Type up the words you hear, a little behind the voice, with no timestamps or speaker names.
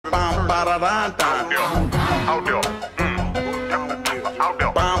Out there.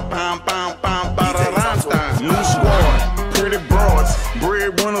 New squad, pretty broads,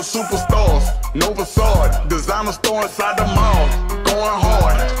 breadwinner superstars, no facade, designer store inside the mall, going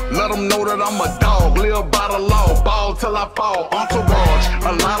hard, let them know that I'm a dog, live by the law, ball till I fall, entourage,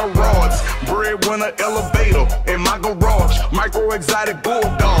 a lot of rods, breadwinner elevator, in my garage, micro exotic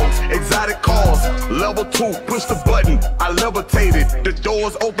bulldogs, exotic cars, level 2, push the button, I levitated, the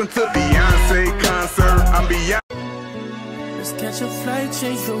doors open to Beyonce concert, I'm beyond. Let's catch a flight,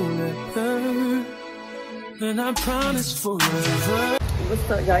 change the weather, and I promise forever. What's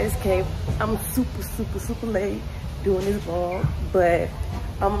up, y'all? It's Kay. I'm super late doing this vlog, but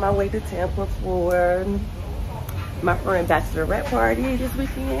I'm on my way to Tampa for my friend Bachelorette Party this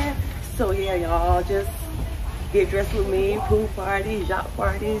weekend. So yeah, y'all, just get dressed with me, pool parties, yacht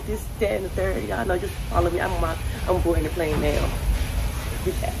parties, this, that, and the third. Y'all know, just follow me. I'm boarding the plane now.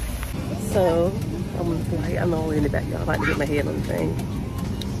 Yeah. So I'm on the flight. I'm all in the back, y'all. I'm about to get my head on the thing.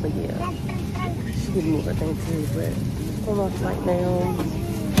 But yeah, she can move her thing too. But I'm on the flight now.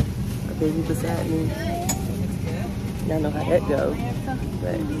 A baby beside me. Y'all know how that goes.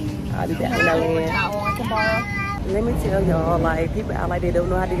 But I'll do that when I land. Let me tell y'all, like, people act like they don't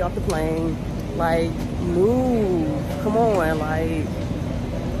know how to get off the plane. Like, move. Come on, like,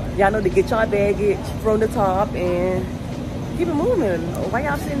 y'all know to get y'all baggage from the top and keep it moving. Why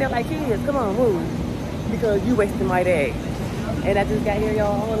y'all sitting there like kids? Come on, move. Because you wasting my day. And I just got here,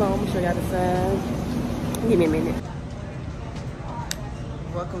 y'all. Hold on, I'm gonna show y'all the sign. Give me a minute.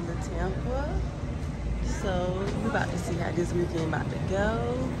 Welcome to Tampa. So we're about to see how this weekend about to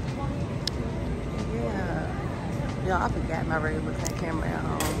go. Yeah. Y'all, I forgot my regular camera at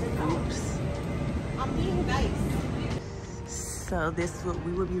home. Oops. I'm being nice. So this is what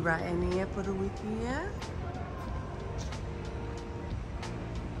we will be riding in for the weekend.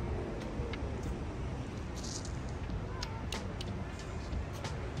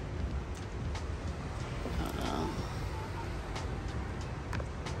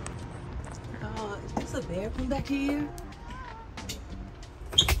 A bathroom back here.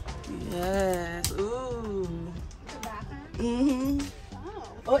 Yes. Ooh. The bathroom?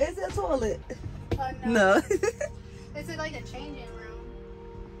 Oh, is it a toilet? No. No. Is it like a changing room?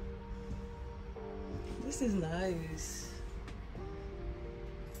 This is nice.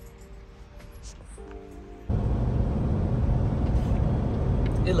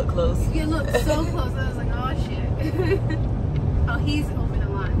 It look close. You look so close. I was like, oh shit. Oh, he's open a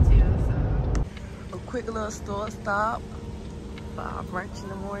lot too. A quick little store stop for our brunch in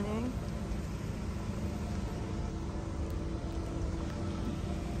the morning.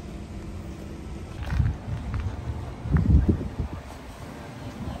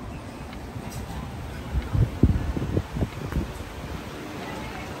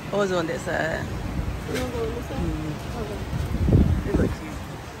 What was on that side? You want to go on this side? Mm. They look cute.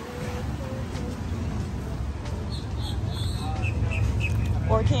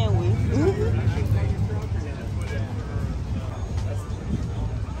 Or can we?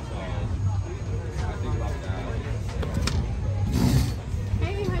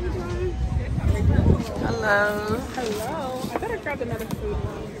 Hey, how you doing? Hello. Hello. I thought I grabbed another food.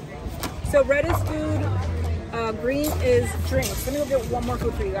 So red is food, green is drinks. Let me go get one more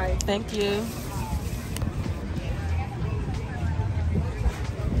food for you guys. Thank you.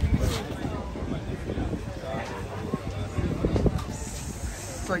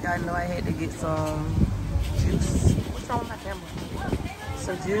 So y'all know I had to get some juice. What's wrong with my camera?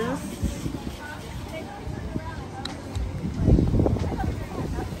 Some juice.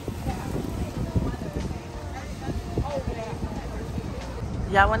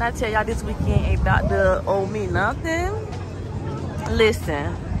 Y'all, when I tell y'all this weekend ain't about to owe me nothing,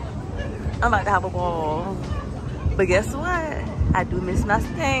 listen, I'm about to have a ball. But guess what? I do miss my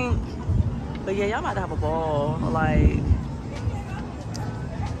stink. But yeah, y'all about to have a ball. Like,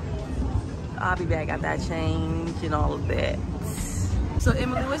 I'll be back after I change and all of that. So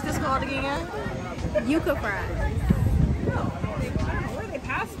Emily, what's this called again? Yuca fries. Where they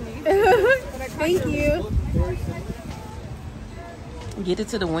passed me? Thank you. Get it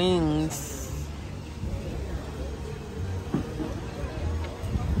to the wings.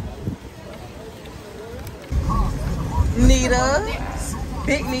 Nita,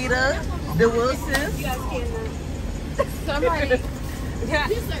 Big Nita, the Wilsons. Somebody. Yeah.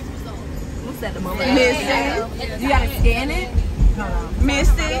 What's that, the moment? Missy. You gotta scan it?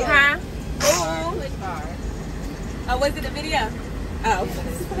 Misty. Huh? Oh. Oh, was it a video? Oh.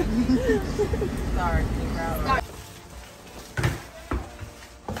 Sorry.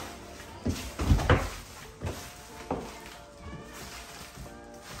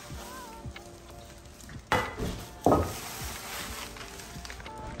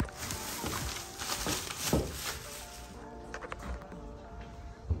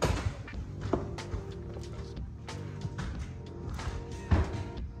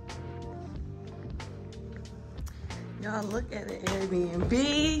 Y'all look at the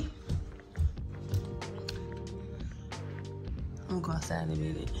Airbnb. I'm gonna go outside in a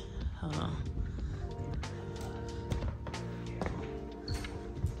minute. Hold on.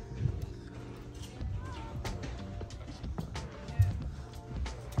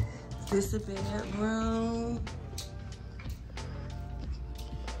 This is a bedroom.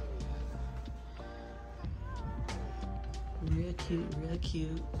 Real cute, real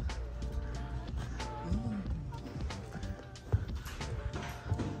cute.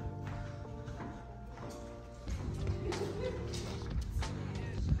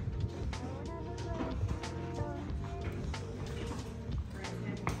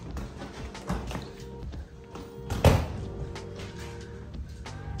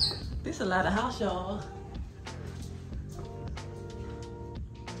 This a lot of house, y'all.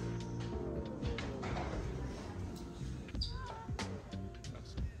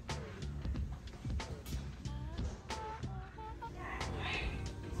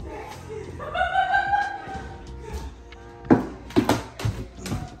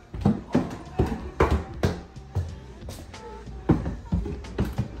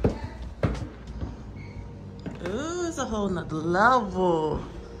 Ooh, it's a whole nother level.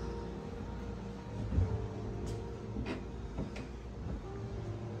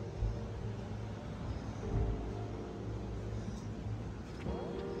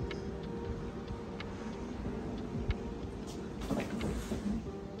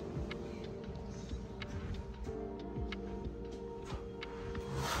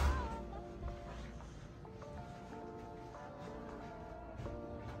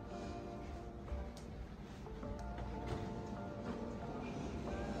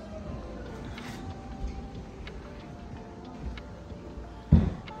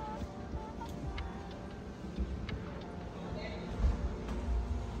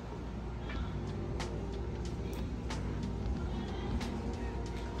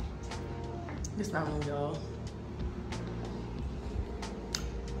 It's not on, y'all.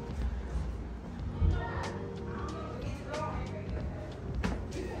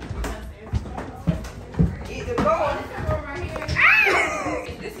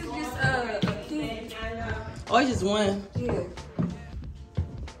 This is just a key. Oh, it's just one. Yeah.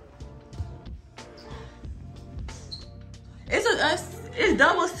 It's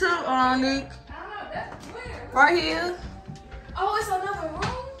doubles too, Nick. I don't know, that's where? Right here. Oh, it's another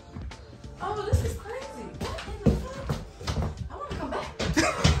room? Oh, this is crazy. What in the fuck? I want to come back.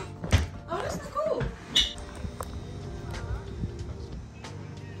 Oh, this is cool. This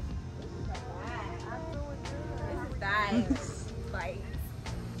is nice. Like,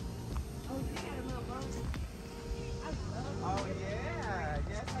 Oh yeah,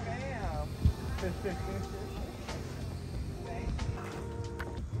 yes I am.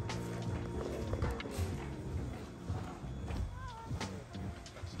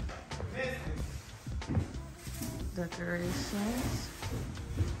 Decorations.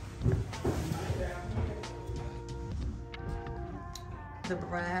 The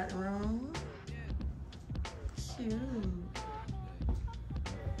bride room. Cute.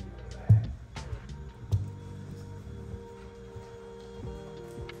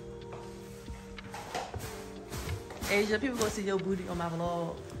 Asia, people gonna see your booty on my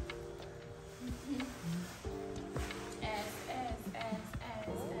vlog.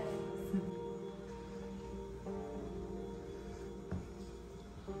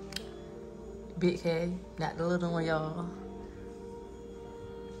 Big K, not the little one, y'all.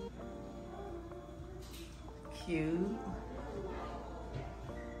 Cute.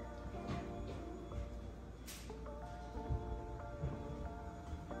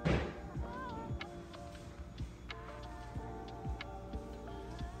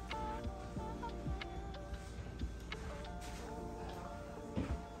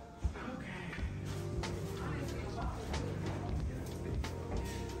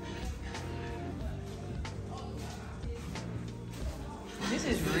 This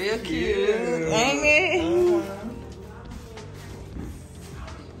is real cute, ain't it?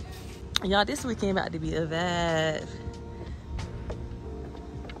 Y'all, this weekend about to be a vibe.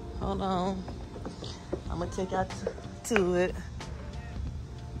 Hold on. I'm gonna take y'all to it.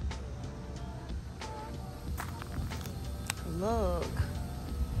 Look.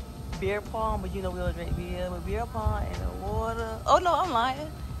 Beer pong, but you know we don't drink beer. But beer pong and the water. Oh no, I'm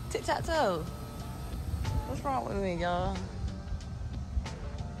lying. Tic-tac-toe. What's wrong with me, y'all?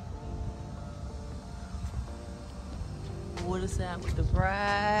 Water side with the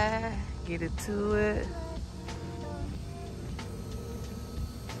bride. Get it to it.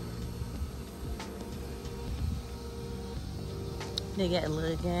 They got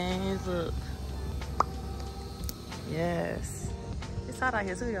little games. Look. Yes. It's hot out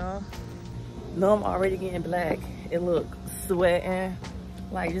here too, y'all. No, I'm already getting black. It look sweating,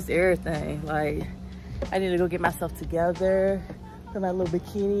 like just everything. Like I need to go get myself together, put my little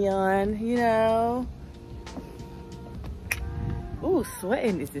bikini on, you know. Ooh,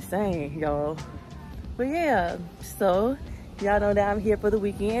 sweating is insane, y'all. But yeah, so y'all know that I'm here for the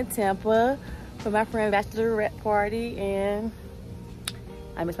weekend, Tampa, for my friend Bachelorette Party, and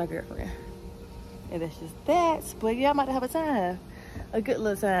I miss my girlfriend. And that's just that. But yeah, I'm about to have a time, a good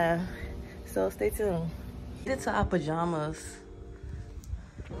little time. So stay tuned. Into our pajamas.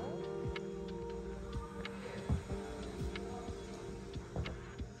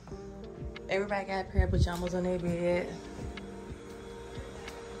 Everybody got a pair of pajamas on their bed.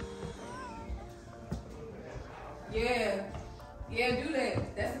 Yeah. Yeah, do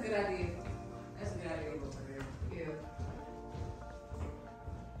that. That's a good idea. That's a good idea. Yeah.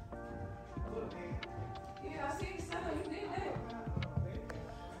 Yeah, I see the setup. You did that.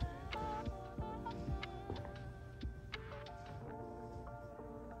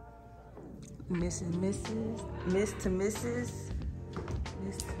 Miss to Mrs.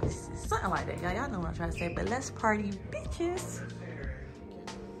 Something like that. Y'all know what I'm trying to say. But let's party, bitches.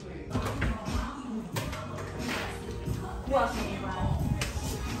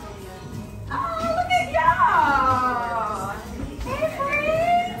 Oh, look at y'all! Hey,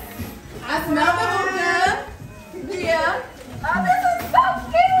 friends! I smell the hookah. Yeah. Oh, this is so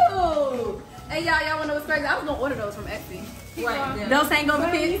cute! Hey, y'all wanna know what's crazy? I was gonna order those from Etsy. Right. Those ain't gonna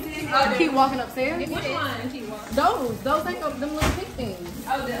fit. Keep walking upstairs. Which one? Those ain't gonna, them little pink things.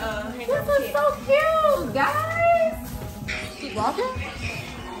 Oh, This is so cute, guys! Keep walking.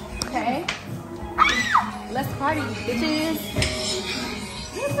 Okay. Let's party, bitches.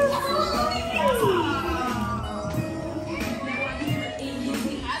 This is so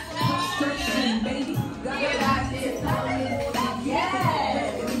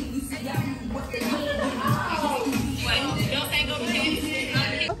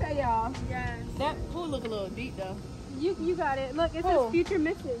Okay, y'all. Yes. That pool look a little deep though. You got it. Look, it says future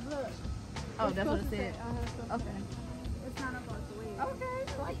misses. Look. Oh, It's that's what it supposed to said. say, Okay. It's not about the way.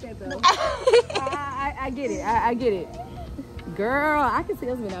 Okay. I like that though. I get it. I get it. Girl, I can see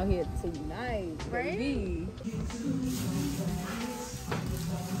us been out here tonight, Right? baby.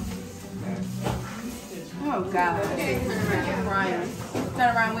 Oh God. Okay, turn around.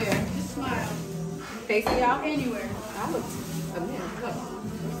 Turn around where? Just smile. Facing y'all anywhere. I look a minute.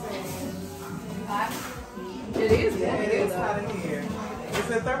 Hot. It is. Yeah, it is hot in here. It's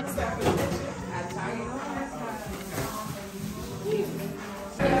a thermostat position. I tell you.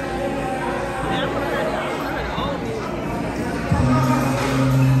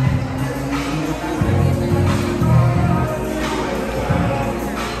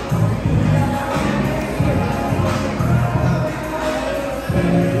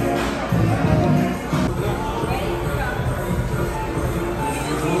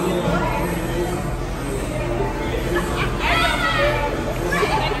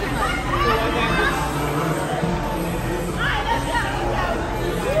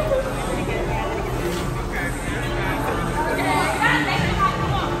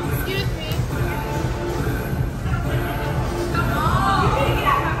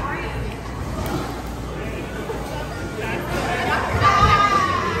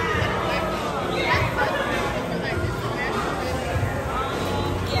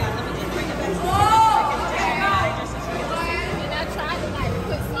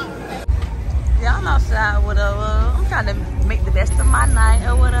 I'm trying to make the best of my night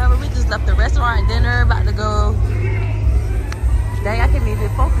or whatever. We just left the restaurant and dinner, about to go. Dang, I can't even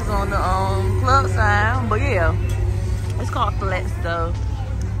focus on the club sign, but yeah, it's called Flex though.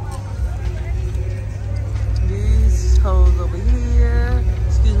 These hoes over here,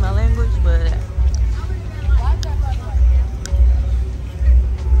 excuse my language, but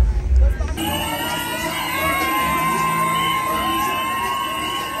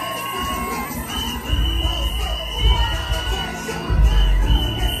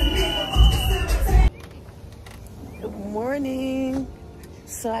morning.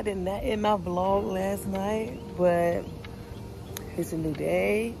 So I did not end my vlog last night, but it's a new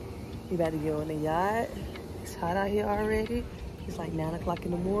day. We about to go on the yacht. It's hot out here already. It's like 9 o'clock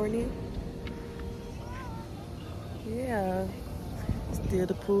in the morning. Yeah, still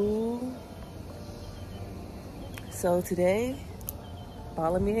the pool. So today,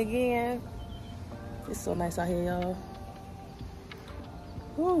 follow me again. It's so nice out here, y'all.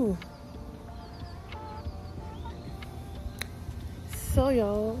 Woo. So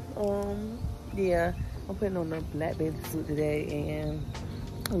y'all, yeah, I'm putting on a black bathing suit today and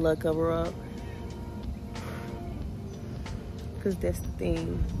a little cover up. because that's the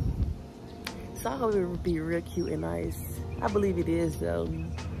thing. So I hope it would be real cute and nice. I believe it is though.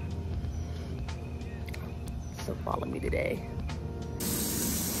 So follow me today.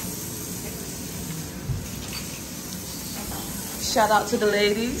 Shout out to the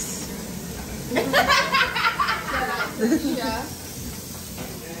ladies. Shout out to the chef.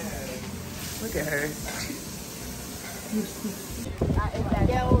 Look at her.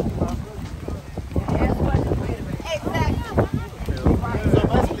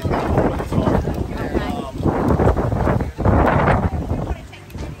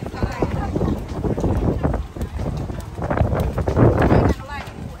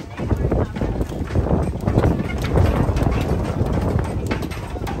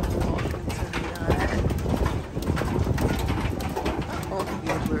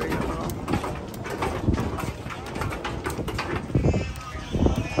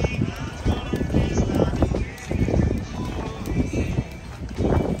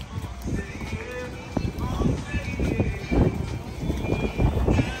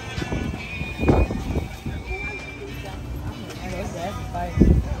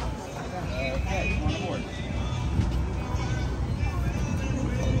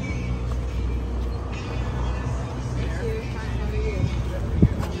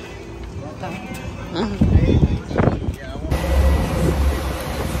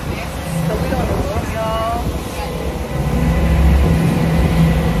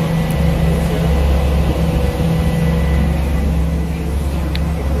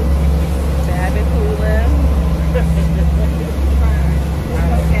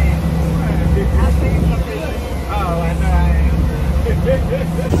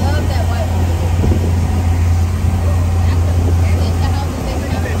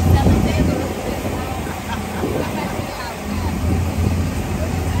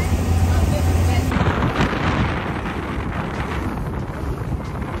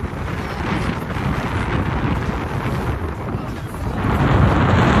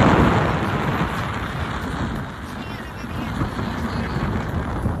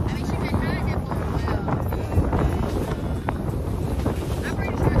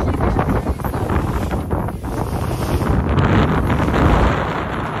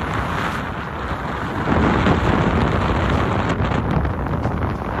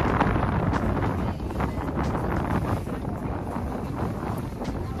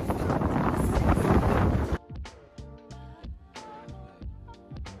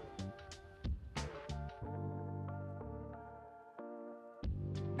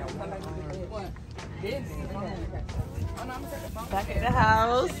 Back at the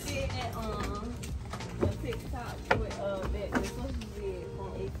house.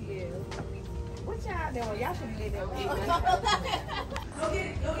 What y'all doing? Y'all should be there.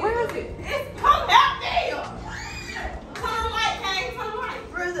 Where is it? It's come out there. Come light, Kay. Come light.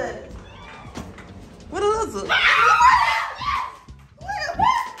 Where is it? What is it?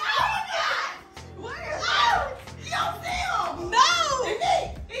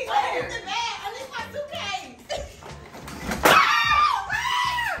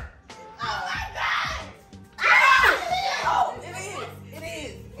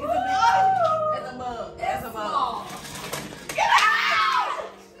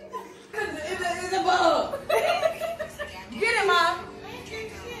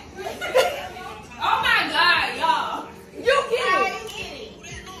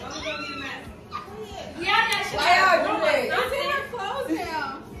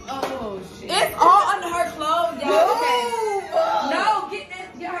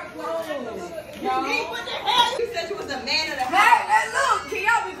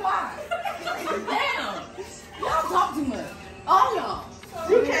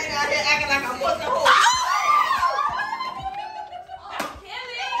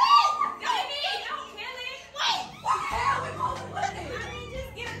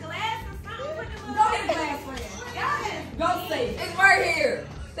 It's right here.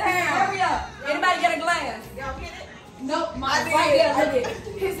 Damn. Hurry up. Anybody get a glass? Y'all get it? Nope. Mine right there. Look at it.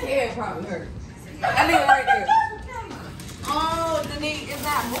 His head probably hurt. That nigga right there. Oh, the knee is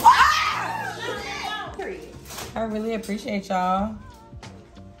not. I really appreciate y'all.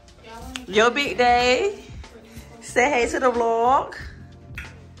 Your big day. Say hey to the vlog.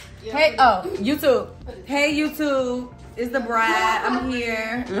 Hey, oh, YouTube. Hey, YouTube. It's the bride. I'm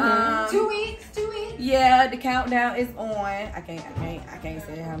here. 2 weeks. 2 weeks. Yeah, the countdown is on. I can't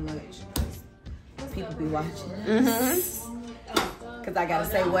say how much people be watching. Cause I gotta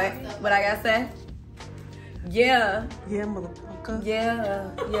say what? What I gotta say? Yeah. Yeah, motherfucker.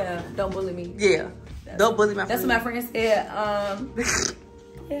 Yeah, yeah. Don't bully me. Yeah. Don't bully my friend. That's what my friend said.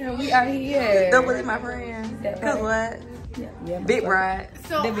 Yeah, we out here. Don't bully my friend. Cause what? Big ride.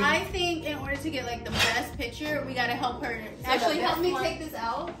 So I think in order to get like the best picture, we gotta help her. Actually, help me take this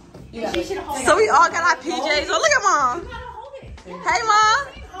out. Yeah. She should hold it. So we all got our PJs. Oh, look at mom. You gotta hold it. Hey, mom.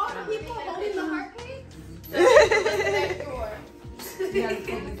 All the people holding the heart cake. You gotta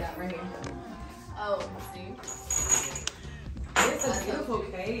take that right here. Oh, see. It's a beautiful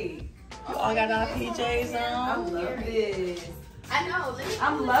cake. You all got our PJs on. I love this. I know.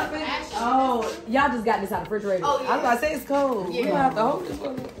 I'm loving it. Oh, y'all just got this out of the refrigerator. Oh, yeah. I was about to say it's cold. Yeah. You don't have to hold this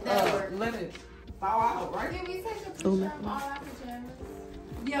one. Let it thaw out, right? Can we take a picture of all our pajamas?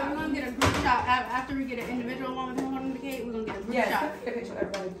 Yeah, we're gonna get a group shot after we get an individual one with him holding the cake. We're gonna get a group shot. Take a picture of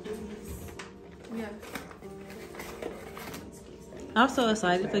everybody, please. Yeah. I'm so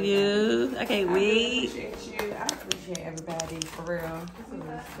excited for you. I can't wait. Appreciate you. I appreciate everybody for real.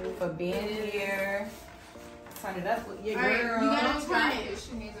 For being here. Turn it up with your girl. You gotta try it.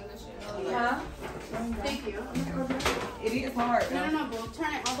 Huh? Thank you. It is hard. No, bro.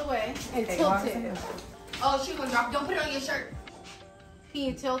 Turn it all the way and tilt it. Oh, she's gonna drop. Don't put it on your shirt. Can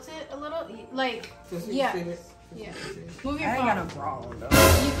you tilt it a little? Like, yeah. Yeah. Move your phone. I ain't got no bra on though.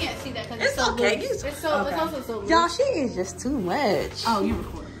 You can't see that because It's so okay. loose. It's also so loose. Y'all, she is just too much. Oh, you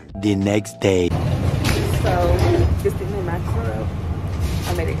record. The next day. So, just sitting in my truck.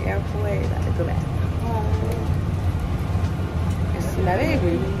 I'm at the airport. I have to go back home. It's my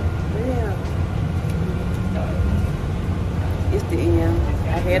baby. Yeah. It's the end.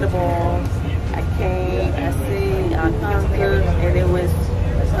 I had a ball. I came, I sing, I conquered, and it was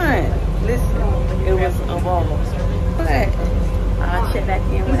fun. Listen, it was a ball. But I'll check back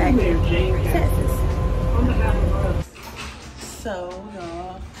in when I get to Texas. So,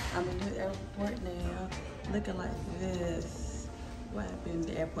 y'all, I'm in the airport now, looking like this. What happened in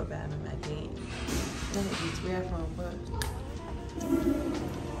the airport behind my gate? That is where I'm from, but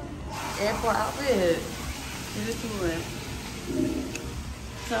airport outfit. It is one.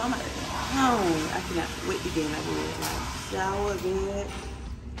 So I'm at home. I cannot wait to get in my bed. Like, shower, bed.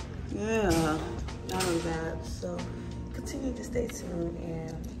 Yeah, I know that. So continue to stay tuned,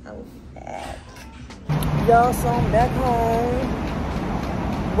 and I will be back. Y'all, so I'm back home.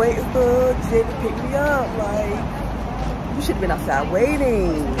 Waiting for Jay to pick me up. Like, you should have been outside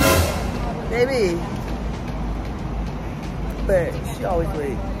waiting, baby. But she always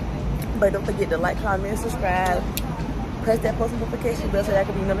wait. But don't forget to like, comment, subscribe. Press that post notification bell so that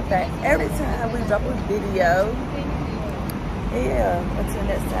can be notified every time we drop a video. Yeah, until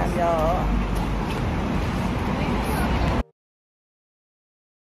next time, y'all.